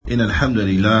إن الحمد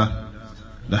لله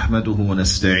نحمده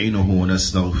ونستعينه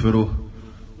ونستغفره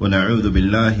ونعوذ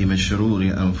بالله من شرور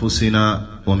أنفسنا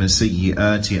ومن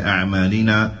سيئات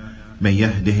أعمالنا من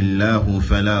يهده الله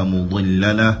فلا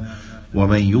مضل له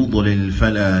ومن يضلل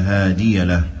فلا هادي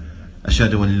له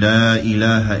أشهد أن لا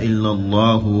إله إلا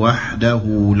الله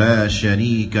وحده لا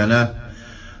شريك له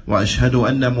وأشهد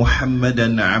أن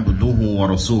محمدا عبده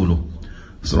ورسوله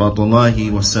صلوات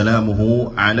الله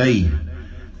وسلامه عليه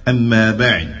أما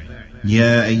بعد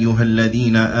يا أيها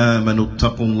الذين آمنوا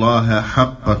اتقوا الله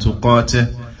حق تقاته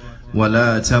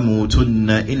ولا تموتن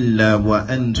إلا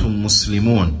وأنتم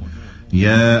مسلمون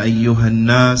يا أيها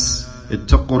الناس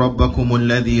اتقوا ربكم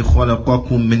الذي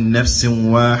خلقكم من نفس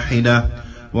واحدة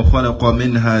وخلق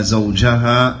منها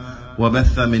زوجها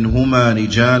وبث منهما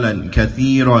رجالا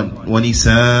كثيرا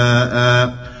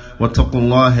ونساء واتقوا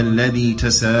الله الذي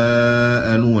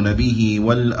تساءلون به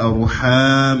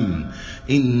والأرحام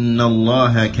إن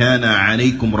الله كان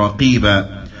عليكم رقيبا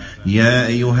يا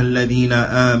أيها الذين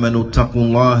آمنوا اتقوا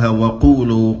الله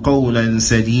وقولوا قولا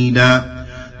سديدا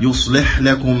يصلح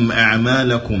لكم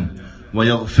أعمالكم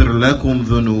ويغفر لكم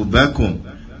ذنوبكم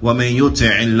ومن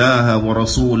يطع الله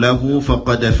ورسوله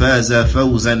فقد فاز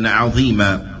فوزا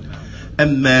عظيما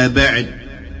أما بعد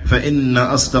فإن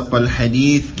أصدق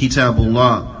الحديث كتاب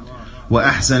الله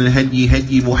وأحسن الهدي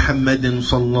هدي محمد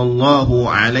صلى الله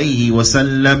عليه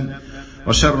وسلم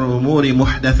وشر الأمور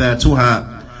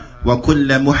محدثاتها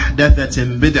وكل محدثة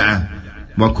بدعة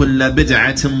وكل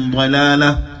بدعة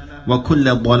ضلالة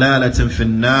وكل ضلالة في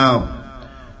النار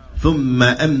ثم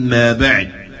أما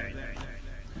بعد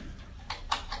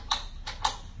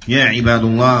يا عباد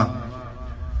الله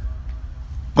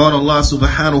قال الله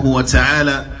سبحانه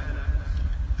وتعالى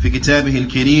في كتابه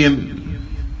الكريم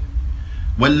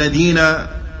والذين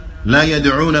لا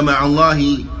يدعون مع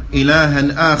الله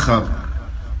إلها آخر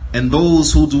and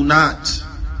those who do not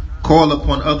call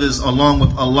upon others along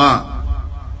with Allah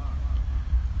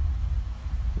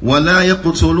ولا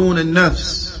يقتلون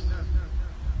النفس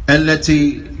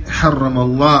التي حرم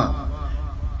الله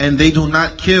and they do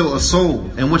not kill a soul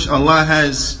in which Allah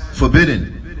has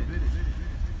forbidden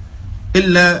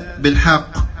إلا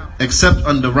بالحق except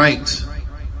on the right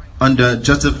under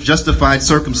justified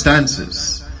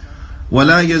circumstances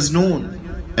ولا يزنون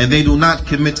and they do not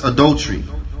commit adultery,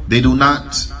 they do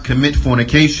not commit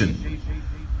fornication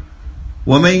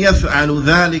ومن يفعل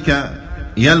ذلك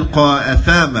يلقى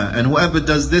أثاما and whoever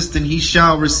does this then he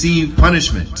shall receive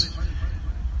punishment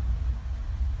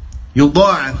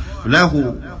يضاعف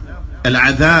له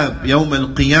العذاب يوم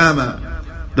القيامة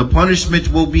the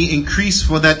punishment will be increased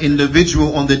for that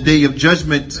individual on the day of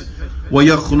judgment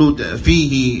ويخلد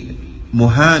فيه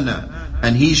مهانا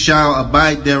and he shall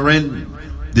abide therein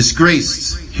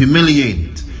disgraced,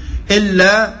 humiliated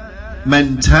إلا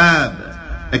من تاب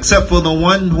except for the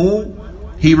one who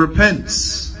he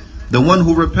repents, the one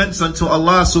who repents unto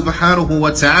Allah subhanahu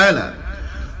wa ta'ala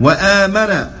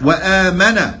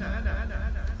وآمن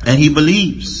and he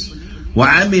believes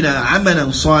وعمل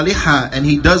عملا صالحا and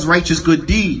he does righteous good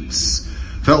deeds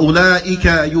فأولئك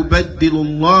يبدل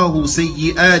الله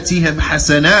سيئاتهم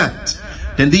حسنات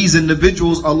then these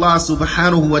individuals Allah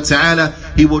subhanahu wa ta'ala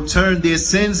he will turn their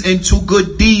sins into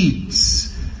good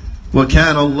deeds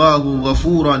وَكَانَ اللَّهُ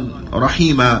غَفُورًا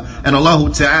رَحِيمًا and Allah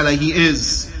ta'ala he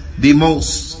is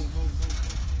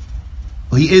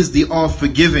the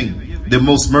all-forgiving, the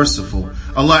most merciful.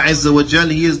 Allah Azza wa Jal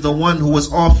he is the one who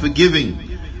is all-forgiving,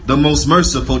 the most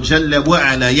merciful. Jalla wa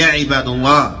ala ya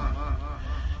ibadallah.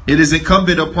 It is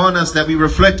incumbent upon us that we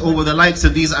reflect over the likes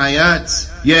of these ayats,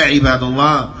 ya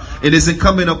ibadallah. It is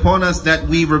incumbent upon us that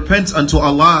we repent unto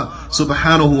Allah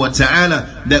subhanahu wa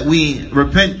ta'ala, that we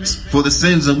repent for the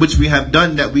sins in which we have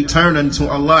done, that we turn unto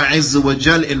Allah Azza wa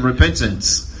Jal in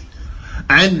repentance.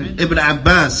 عن ابن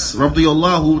عباس رضي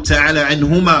الله تعالى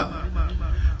عنهما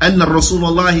أن رسول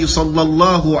الله صلى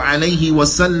الله عليه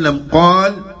وسلم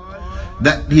قال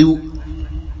that he,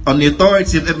 on the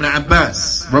authority of Ibn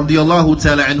Abbas رضي الله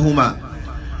تعالى عنهما,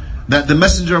 that the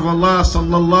Messenger of Allah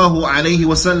صلى الله عليه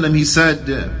وسلم he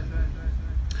said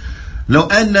لو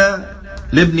أن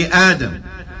لابن آدم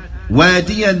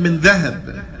واديا من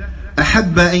ذهب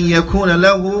أحب أن يكون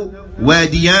له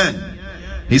واديان.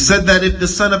 He said that if the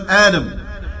son of Adam,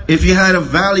 if he had a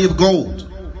valley of gold,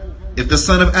 if the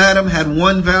son of Adam had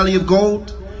one valley of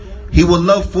gold, he would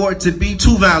love for it to be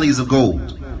two valleys of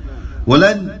gold.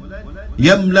 وَلَنْ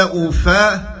يَمْلَأُ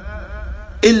فَاهُ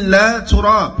إِلَّا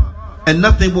تُرَابٍ and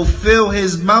nothing will fill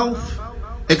his mouth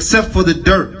except for the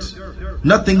dirt.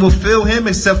 Nothing will fill him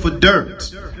except for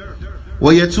dirt.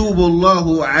 وَيَتُوبُ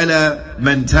اللَّهُ عَلَى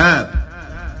مَنْ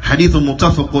تَابَ Hadith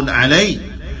muttafaqun alayh.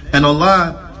 And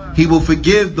Allah, He will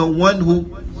forgive the one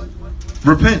who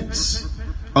repents,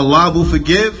 Allah will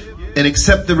forgive and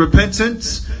accept the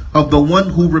repentance of the one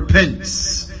who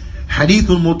repents. حديث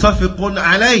متفق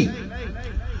عليه.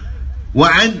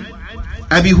 وعن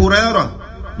أبي هريرة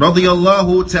رضي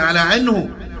الله تعالى عنه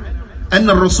أن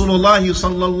رسول الله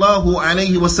صلى الله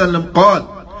عليه وسلم قال,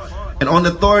 and on the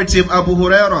authority of Abu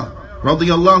Hurairah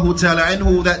رضي الله تعالى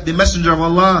عنه, that the Messenger of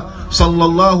Allah صلى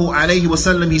الله عليه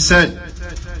وسلم, he said,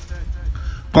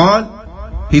 قال,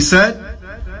 he said,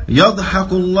 يضحك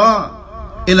الله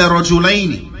إلى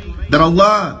رجلين, that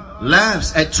Allah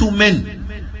laughs at two men.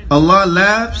 Allah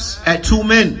laughs at two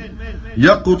men.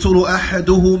 يقتل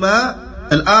أحدهما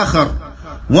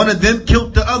الآخر, one of them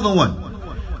killed the other one.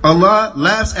 Allah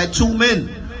laughs at two men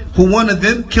who one of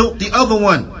them killed the other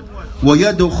one.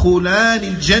 وَيَدْخُلَانِ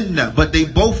الْجَنَّةِ, but they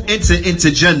both enter into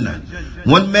Jannah.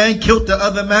 One man killed the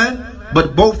other man,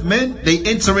 but both men, they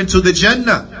enter into the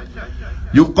Jannah.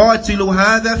 يُقَاتِلُ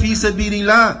هَذَا فِي سَبِيلِ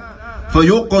اللَّهِ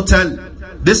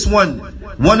فَيُقْتَلْ, this one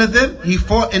of them, he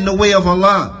fought in the way of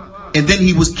Allah, and then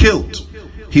he was killed.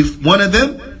 One of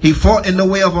them, he fought in the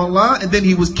way of Allah, and then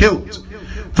he was killed.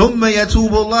 ثُمَّ يَتُوبُ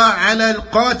اللَّهُ عَلَى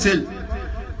الْقَاتِلِ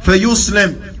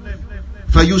فَيُسْلِمْ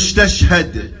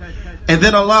فَيُسْتَشْهَدْ, and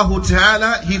then Allah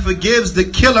Ta'ala, he forgives the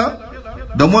killer,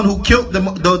 the one who killed the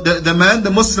man,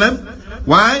 the Muslim.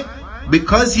 Why?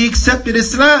 Because he accepted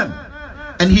Islam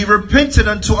and he repented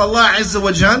unto Allah Azza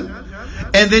wa Jal,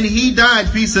 and then he died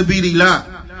fi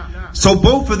sabilillah. So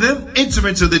both of them enter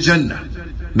into the Jannah.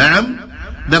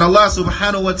 Naam, that Allah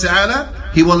Subhanahu wa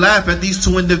Ta'ala, he will laugh at these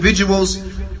two individuals,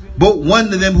 both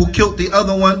one of them who killed the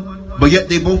other one, but yet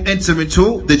they both enter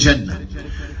into the Jannah.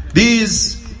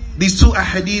 These two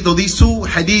ahadith, or these two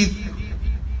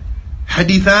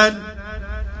hadithan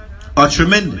are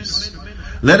tremendous.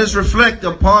 Let us reflect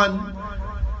upon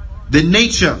the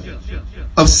nature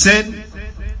of sin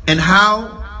and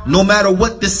how, no matter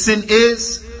what the sin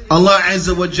is, Allah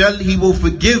Azza wa Jal, he will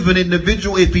forgive an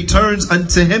individual if he turns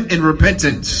unto him in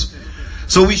repentance.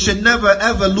 So we should never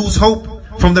ever lose hope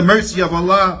from the mercy of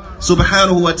Allah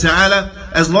Subhanahu wa Ta'ala.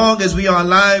 As long as we are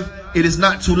alive, it is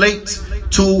not too late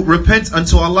to repent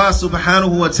unto Allah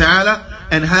Subhanahu wa Ta'ala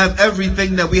and have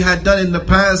everything that we had done in the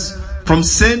past from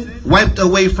sin wiped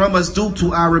away from us due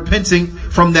to our repenting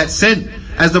from that sin.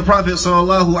 As the Prophet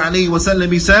sallallahu alaihi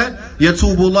wasallam, he said,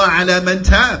 يَتُوبُ اللَّهُ عَلَى مَنْ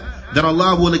تَابَ, that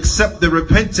Allah will accept the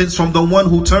repentance from the one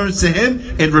who turns to him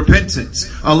in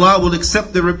repentance. Allah will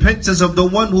accept the repentance of the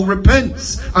one who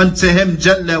repents unto him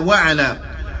Jalla wa Ala.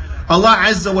 Allah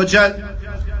Azza wa Jal,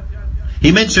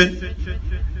 he mentioned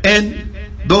in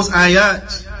those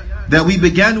ayat that we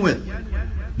began with,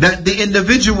 that the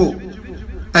individual,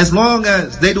 as long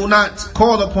as they do not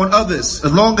call upon others,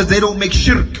 as long as they don't make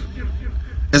shirk,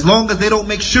 as long as they don't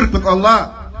make shirk with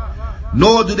Allah,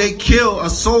 nor do they kill a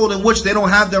soul in which they don't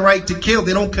have the right to kill,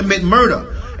 they don't commit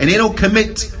murder, and they don't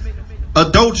commit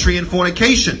adultery and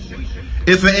fornication.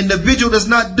 If an individual does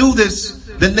not do this,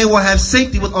 then they will have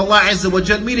safety with Allah Azza wa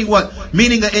Jal. Meaning what?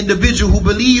 Meaning an individual who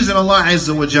believes in Allah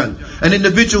Azza wa Jal. An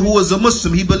individual who is a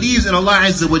Muslim, he believes in Allah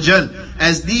Azza wa Jal.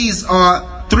 As these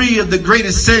are three of the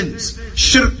greatest sins.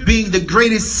 Shirk being the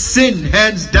greatest sin,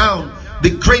 hands down. The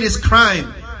greatest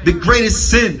crime, the greatest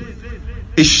sin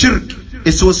is shirk.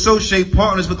 Is to associate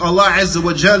partners with Allah Azza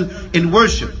wa Jal in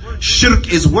worship.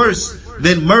 Shirk is worse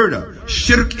than murder.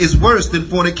 Shirk is worse than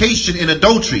fornication and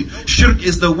adultery. Shirk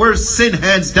is the worst sin,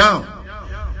 hands down.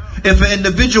 If an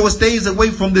individual stays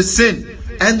away from the sin,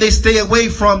 and they stay away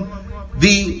from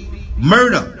the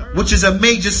murder, which is a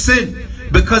major sin,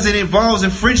 because it involves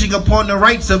infringing upon the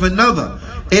rights of another.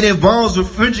 It involves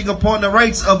infringing upon the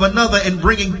rights of another and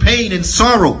bringing pain and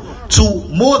sorrow to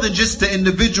more than just the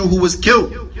individual who was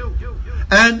killed.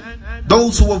 And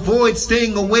those who avoid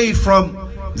staying away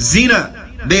from zina,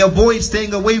 they avoid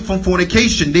staying away from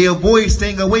fornication, they avoid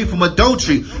staying away from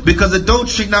adultery, because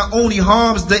adultery not only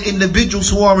harms the individuals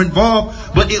who are involved,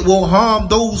 but it will harm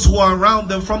those who are around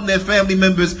them, from their family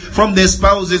members, from their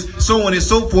spouses, so on and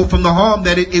so forth, from the harm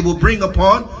that it will bring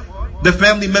upon the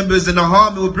family members and the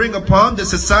harm it will bring upon the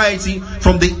society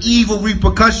from the evil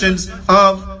repercussions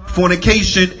of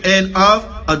fornication and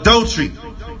of adultery.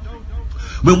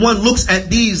 When one looks at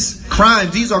these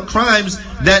crimes, these are crimes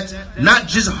that not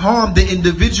just harm the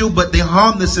individual, but they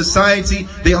harm the society,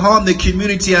 they harm the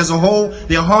community as a whole,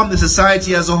 they harm the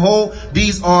society as a whole.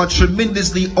 These are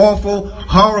tremendously awful,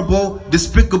 horrible,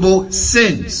 despicable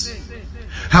sins.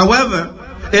 However,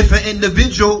 if an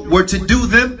individual were to do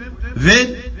them,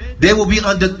 then they will be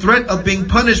under threat of being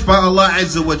punished by Allah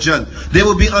Azza wa Jal. They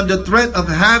will be under threat of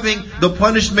having the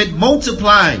punishment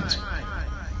multiplied.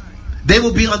 They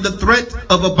will be under threat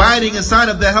of abiding inside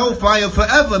of the hellfire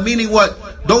forever. Meaning what?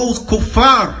 Those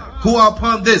kuffar, who are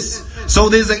upon this. So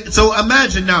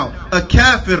imagine now a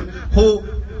kafir who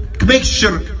makes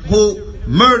shirk, who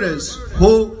murders,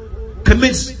 who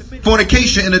commits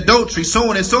fornication and adultery, so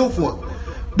on and so forth.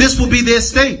 This will be their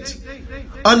state.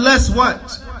 Unless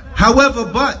what? However,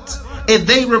 but if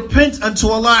they repent unto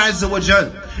Allah Azza wa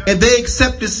Jal, if they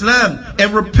accept Islam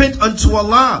and repent unto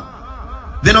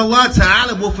Allah, then Allah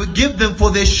Ta'ala will forgive them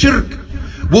for their shirk,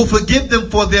 will forgive them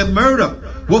for their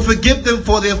murder, will forgive them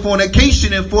for their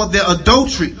fornication and for their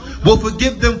adultery, will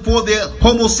forgive them for their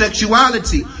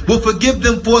homosexuality, will forgive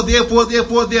them for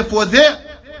their.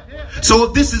 So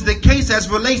if this is the case as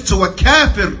relates to a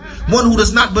kafir, one who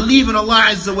does not believe in Allah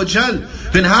Azza wa Jal,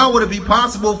 then how would it be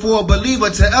possible for a believer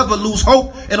to ever lose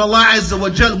hope in Allah Azza wa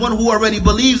Jal? One who already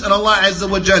believes in Allah Azza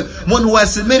wa Jal, one who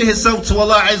has submitted himself to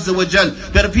Allah Azza wa Jal,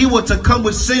 that if he were to come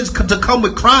with sins, to come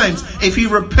with crimes, if he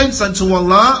repents unto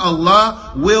Allah,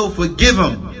 Allah will forgive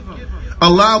him.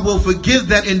 Allah will forgive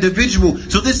that individual.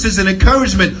 So this is an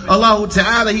encouragement. Allah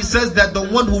Ta'ala, He says that the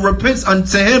one who repents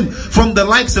unto Him from the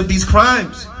likes of these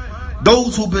crimes,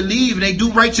 those who believe and they do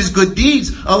righteous good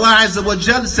deeds, Allah Azza wa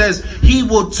Jalla says He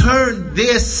will turn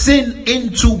their sin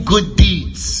into good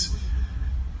deeds.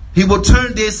 He will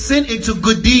turn their sin into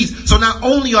good deeds. So not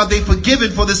only are they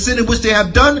forgiven for the sin in which they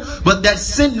have done, but that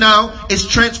sin now is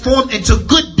transformed into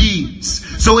good deeds.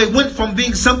 So it went from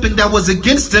being something that was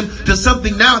against them to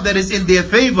something now that is in their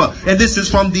favor. And this is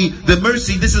from the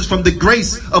mercy, this is from the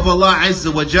grace of Allah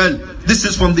Azza wa Jal. This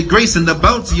is from the grace and the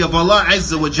bounty of Allah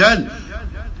Azza wa Jal.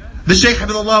 The Shaykh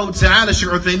Hafidhullah Ta'ala, Shaykh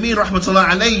Uthaymeen Rahmatullah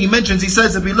Alayhi, he mentions, he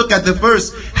says, if we look at the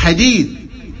first hadith,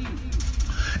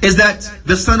 is that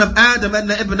the son of Adam, and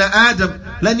ibn Adam,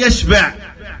 lan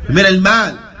yashba' min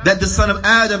al-mal, that the son of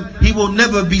Adam, he will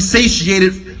never be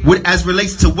satiated with as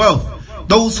relates to wealth.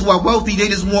 Those who are wealthy, they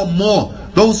just want more.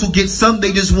 Those who get some,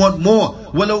 they just want more.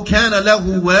 وَلَوْ كَانَ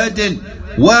لَهُ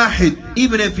وَادٍ وَاحِدٍ,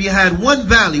 even if he had one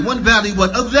valley what?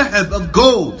 Of dhahab, of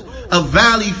gold, a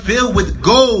valley filled with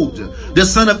gold. The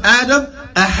son of Adam,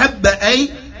 أَحَبَّ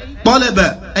أَيْ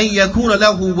طَلَبَ أَنْ يَكُونَ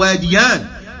لَهُ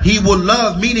وَادِيَانِ, he will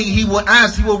love, meaning he will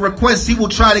ask, he will request, he will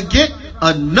try to get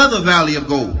another valley of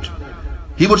gold.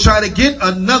 He will try to get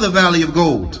another valley of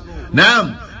gold.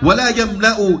 Naam, وَلَا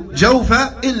يَمْلَأُ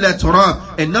جَوْفَ إِلَّا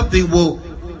تُرَابٍ, and nothing will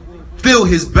fill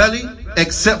his belly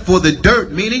except for the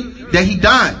dirt, meaning that he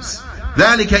dies.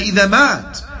 ذَلِكَ إِذَا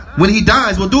مَاتٍ, when he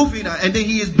dies, وَدُفِنَ, and then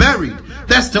he is buried.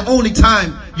 That's the only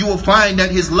time you will find that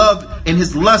his love and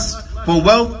his lust for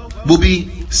wealth will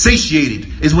be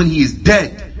satiated, is when he is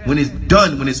dead. When it's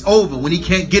done, when it's over, when he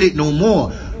can't get it no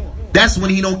more. That's when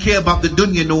he don't care about the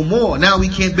dunya no more. Now he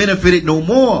can't benefit it no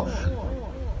more.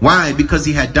 Why? Because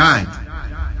he had died.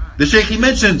 The Shaykh, he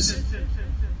mentions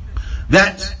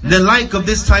that the like of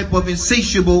this type of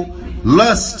insatiable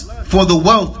lust for the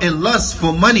wealth and lust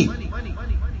for money,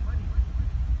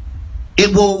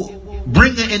 it will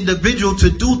bring an individual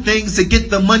to do things to get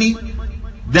the money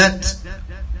that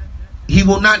he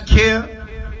will not care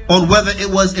on whether it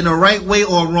was in a right way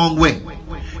or a wrong way.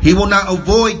 He will not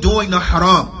avoid doing the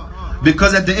haram,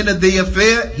 because at the end of the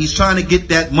affair, he's trying to get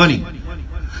that money.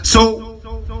 So,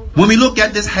 when we look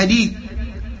at this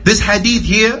hadith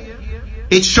here,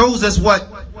 it shows us what?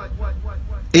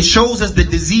 It shows us the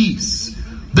disease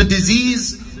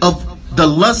of the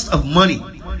lust of money,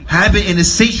 having an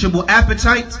insatiable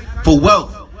appetite for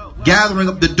wealth, gathering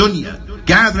up the dunya,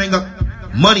 gathering up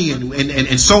money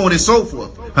and so on and so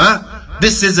forth.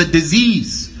 This is a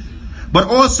disease. But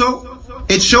also,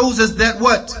 it shows us that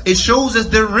what? It shows us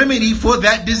the remedy for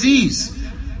that disease.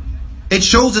 It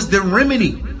shows us the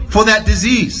remedy for that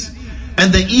disease,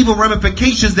 and the evil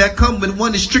ramifications that come when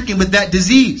one is stricken with that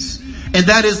disease. And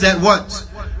that is that what?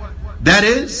 That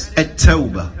is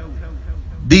at-tawbah.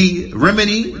 The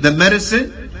remedy, the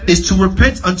medicine, is to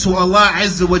repent unto Allah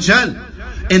Azza wa Jal.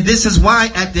 And this is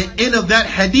why at the end of that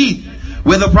hadith,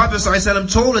 where the Prophet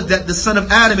ﷺ told us that the son of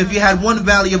Adam, if he had one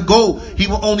valley of gold, he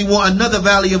will only want another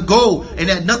valley of gold, and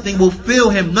that nothing will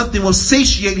fill him, nothing will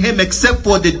satiate him except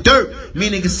for the dirt,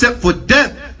 meaning except for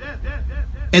death.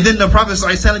 And then the Prophet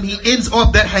ﷺ, he ends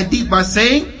off that hadith by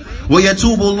saying,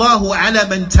 وَيَتُوبُ اللَّهُ عَلَى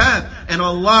مَنْ تَابَ, and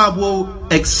Allah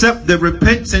will accept the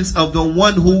repentance of the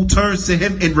one who turns to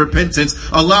Him in repentance.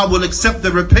 Allah will accept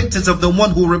the repentance of the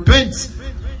one who repents.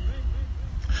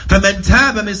 فَمَنْ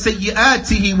تَابَ مِنْ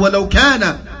سَيِّئَاتِهِ وَلَوْ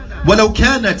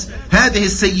كَانَتْ هَذِهِ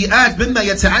السَّيِّئَاتِ مِمَّا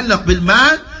يَتَعَلَّقْ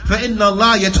بِالْمَالِ فَإِنَّ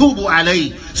اللَّهَ يَتُوبُ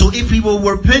عَلَيْهِ. So if he will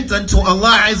repent unto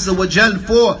Allah Azza wa Jal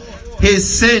for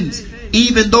his sins,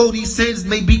 even though these sins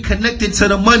may be connected to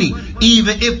the money,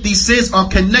 even if these sins are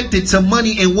connected to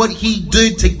money and what he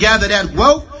did to gather that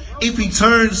wealth, if he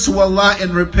turns to Allah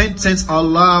in repentance,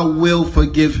 Allah will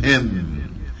forgive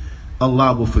him.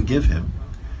 Allah will forgive him.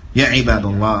 Ya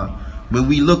ibadallah, when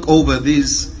we look over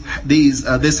this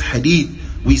hadith,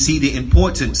 we see the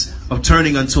importance of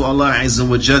turning unto Allah Azza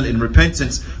wa Jal in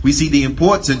repentance. We see the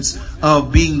importance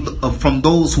of being from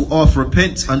those who oft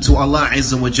repent unto Allah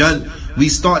Azza wa Jal. We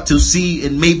start to see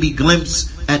and maybe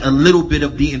glimpse at a little bit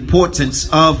of the importance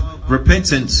of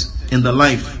repentance in the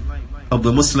life of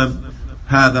the Muslim.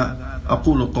 هذا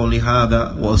أقول قولي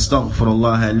هذا وأستغفر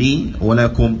الله لي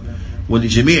ولكم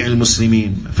ولجميع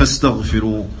المسلمين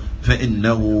فاستغفروا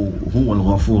فإنه هو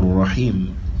الغفور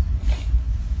الرحيم.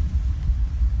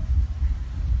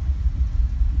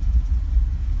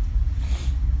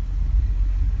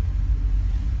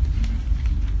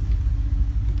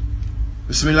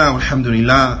 بسم الله والحمد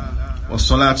لله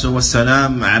والصلاة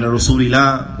والسلام على رسول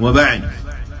الله وبعد.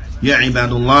 يا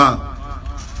عباد الله,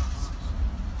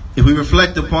 if we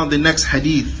reflect upon the next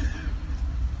hadith,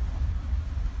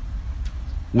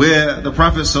 where the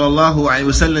Prophet sallallahu alaihi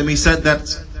wasallam, he said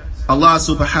that Allah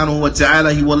subhanahu wa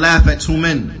ta'ala, he will laugh at two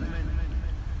men.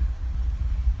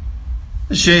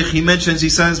 The Shaykh, he mentions, he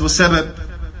says, وَسَبَبْ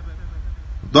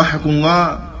ضَحَكُ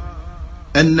اللَّهِ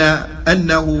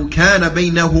أنه كان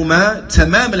بينهما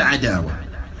تمام العداوة.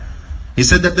 He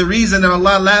said that the reason that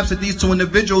Allah laughs at these two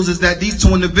individuals is that these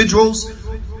two individuals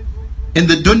in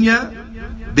the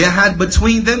dunya, they had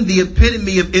between them the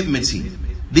epitome of enmity,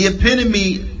 the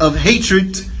epitome of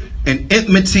hatred and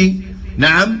enmity.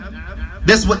 Naam,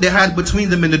 that's what they had between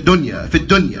them in the dunya, في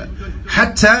الدنيا.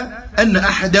 حتى أن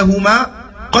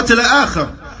أحدهما قتل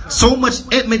آخر. So much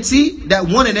enmity that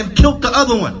one of them killed the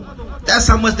other one. That's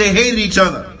how much they hated each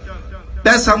other.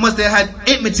 That's how much they had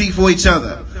enmity for each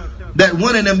other, that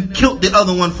one of them killed the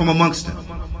other one from amongst them.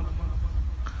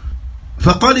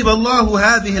 فقلب الله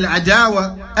هذه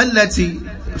العداوة التي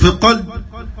في قلب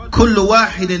كل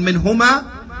واحد منهما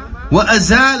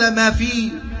وأزال ما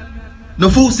في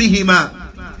نفوسهما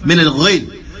من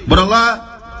الغل. But Allah,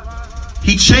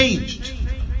 He changed,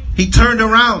 He turned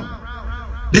around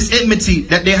this enmity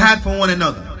that they had for one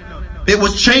another. It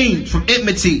was changed from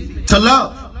enmity to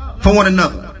love for one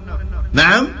another.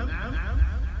 Naam?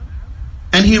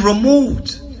 And He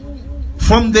removed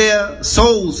from their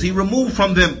souls, He removed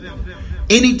from them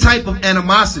any type of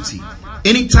animosity,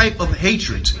 any type of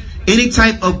hatred, any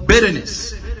type of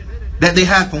bitterness that they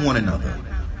had for one another.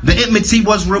 The enmity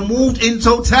was removed in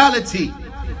totality.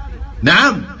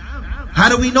 Naam. How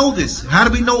do we know this? How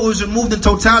do we know it was removed in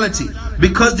totality?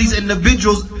 Because these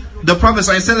individuals, the Prophet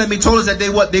ﷺ told us that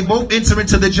they both enter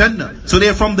into the Jannah. So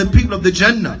they're from the people of the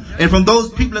Jannah. And from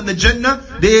those people in the Jannah,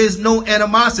 there is no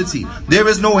animosity, there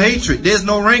is no hatred, there's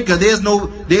no rancor, there's no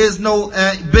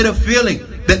bitter feeling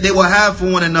that they will have for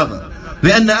one another.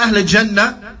 لأن أهل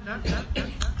الجنة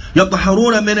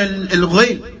يطهرون من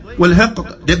الغيل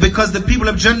والحقد. Because the people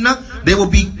of Jannah, they will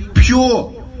be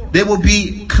pure, they will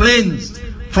be cleansed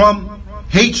from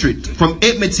hatred, from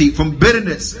enmity, from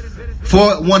bitterness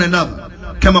for one another.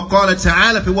 كما قال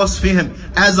تعالى في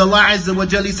وصفهم, as Allah Azza wa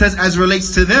Jalla says as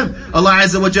relates to them. Allah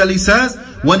Azza wa Jalla says,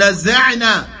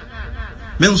 وَنَزَعْنَا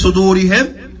مِن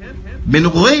صُدُورِهِمْ مِنْ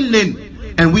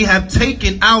غِلٍّ, and we have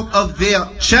taken out of their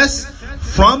chests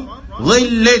from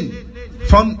غِلٍّ,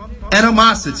 from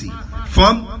animosity,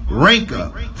 from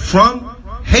rancor, from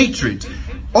hatred.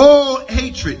 All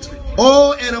hatred,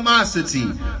 all animosity,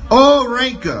 all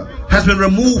rancor has been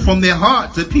removed from their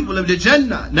hearts, the people of the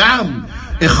Jannah. Naam.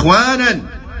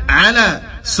 إخوانا على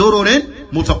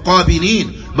سرر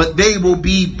متقابلين. But they will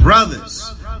be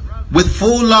brothers with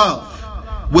full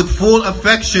love, with full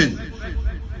affection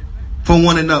for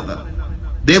one another.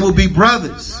 They will be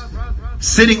brothers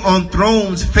sitting on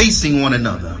thrones facing one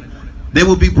another. They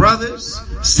will be brothers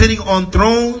sitting on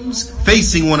thrones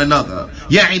facing one another.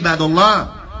 Ya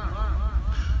ibadullah,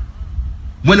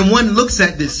 when one looks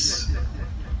at this,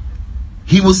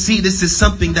 he will see this is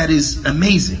something that is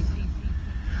amazing.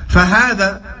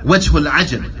 فَهَذَا وَجْهُ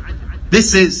الْعَجَبِ.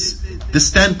 This is the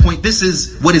standpoint, this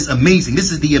is what is amazing.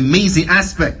 This is the amazing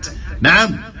aspect.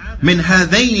 نعم. مِنْ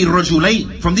هَذَيْنِ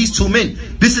الرَّجُلَيْنِ. From these two men.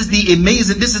 This is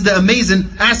the amazing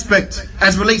aspect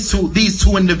as relates to these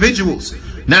two individuals.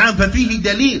 نعم. فَفِيهِ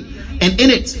دَلِيلٌ. And in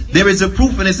it, there is a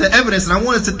proof and it's an evidence. And I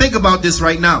want us to think about this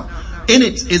right now. In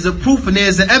it is a proof and there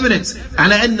is an evidence.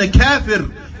 عَلَى أَنَّ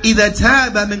كَافِرْ إِذَا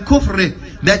تَابَ مِنْ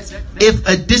كُفْرِهِ. That if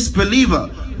a disbeliever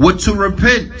were to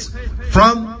repent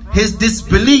from his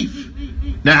disbelief,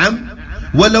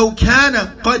 نعم, ولو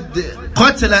كان قد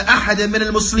قتل أحد من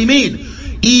المسلمين,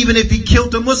 even if he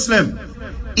killed a Muslim,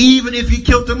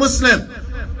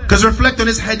 because reflect on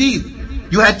this hadith,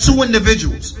 you had two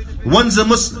individuals, one's a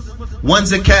Muslim,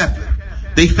 one's a kafir.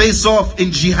 They face off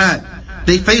in jihad,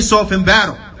 they face off in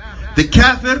battle. The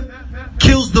kafir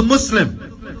kills the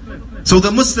Muslim, So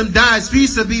the Muslim dies fi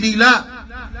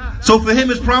sabilillah. So for him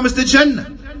is promised the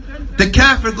Jannah. The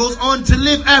kafir goes on to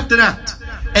live after that.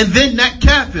 And then that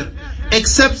kafir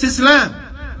accepts Islam,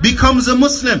 becomes a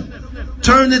Muslim,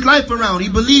 turns his life around. He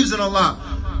believes in Allah,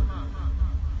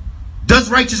 does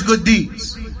righteous good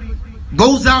deeds,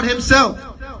 goes out himself,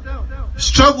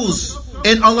 struggles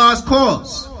in Allah's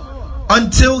cause,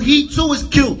 until he too is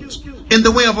killed in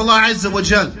the way of Allah Azza wa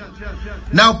Jal.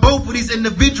 Now both of these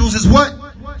individuals is what?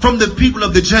 From the people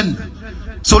of the Jannah.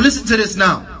 So listen to this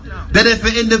now. That if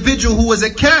an individual who is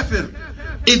a kafir,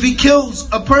 if he kills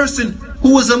a person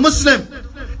who is a Muslim,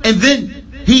 and then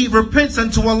he repents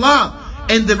unto Allah,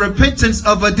 and the repentance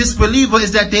of a disbeliever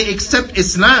is that they accept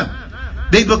Islam,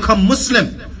 they become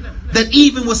Muslim, that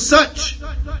even with such,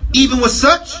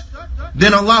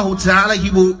 then Allah Ta'ala, He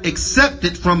will accept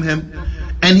it from him,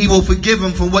 and He will forgive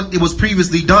him for what it was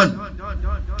previously done.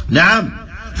 Naam.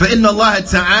 فإن الله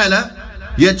تعالى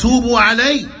يتوب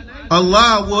عليه.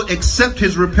 Allah will accept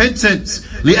his repentance.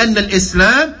 لأن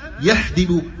الإسلام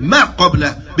يهدم ما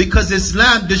قبله. Because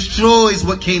Islam destroys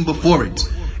what came before it.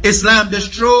 Islam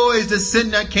destroys the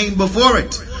sin that came before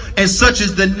it. And such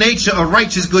is the nature of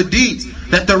righteous good deeds.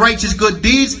 That the righteous good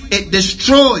deeds, it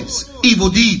destroys evil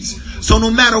deeds. So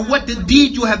no matter what the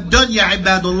deed you have done, Ya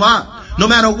Ibadullah, no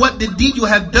matter what the deed you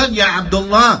have done, Ya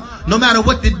Abdullah, no matter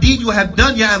what the deed you have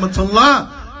done, Ya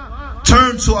Amatullah,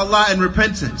 turn to Allah in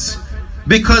repentance.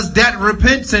 Because that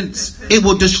repentance, it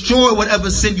will destroy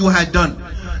whatever sin you had done.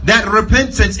 That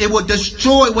repentance, it will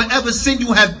destroy whatever sin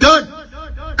you have done.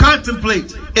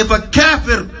 Contemplate, if a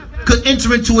kafir could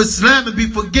enter into Islam and be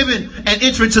forgiven and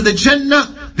enter into the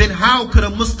Jannah, then how could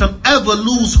a Muslim ever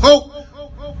lose hope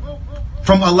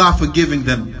from Allah forgiving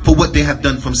them for what they have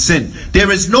done from sin?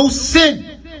 There is no sin,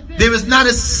 there is not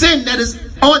a sin that is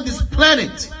on this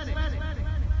planet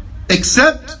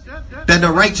except that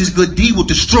a righteous good deed will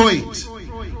destroy it.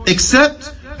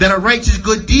 Except that a righteous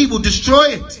good deed will destroy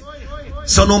it.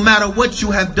 So no matter what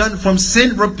you have done from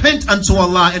sin, repent unto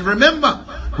Allah. And remember,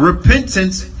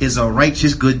 repentance is a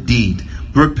righteous good deed.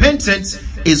 Repentance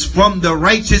is from the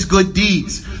righteous good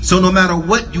deeds. So no matter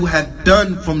what you have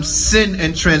done from sin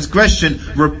and transgression,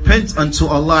 repent unto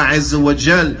Allah Azza wa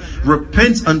Jal.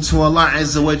 Repent unto Allah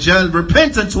Azza wa Jal.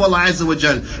 Repent unto Allah Azza wa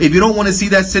Jal. If you don't want to see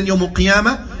that sin Yawm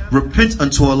al-Qiyamah, repent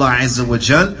unto Allah Azza wa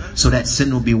Jal, so that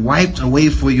sin will be wiped away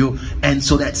for you, and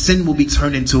so that sin will be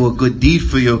turned into a good deed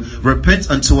for you. Repent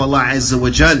unto Allah Azza wa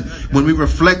Jal. When we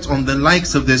reflect on the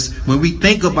likes of this, when we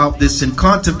think about this and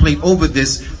contemplate over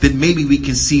this, then maybe we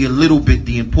can see a little bit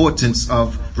the importance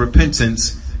of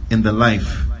repentance in the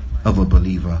life of a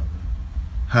believer.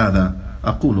 هذا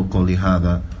أقول قولي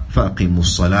هذا فأقيموا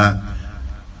الصلاة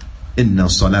إن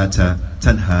الصلاة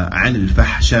تنهى عن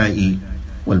الفحشاء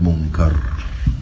والمنكر.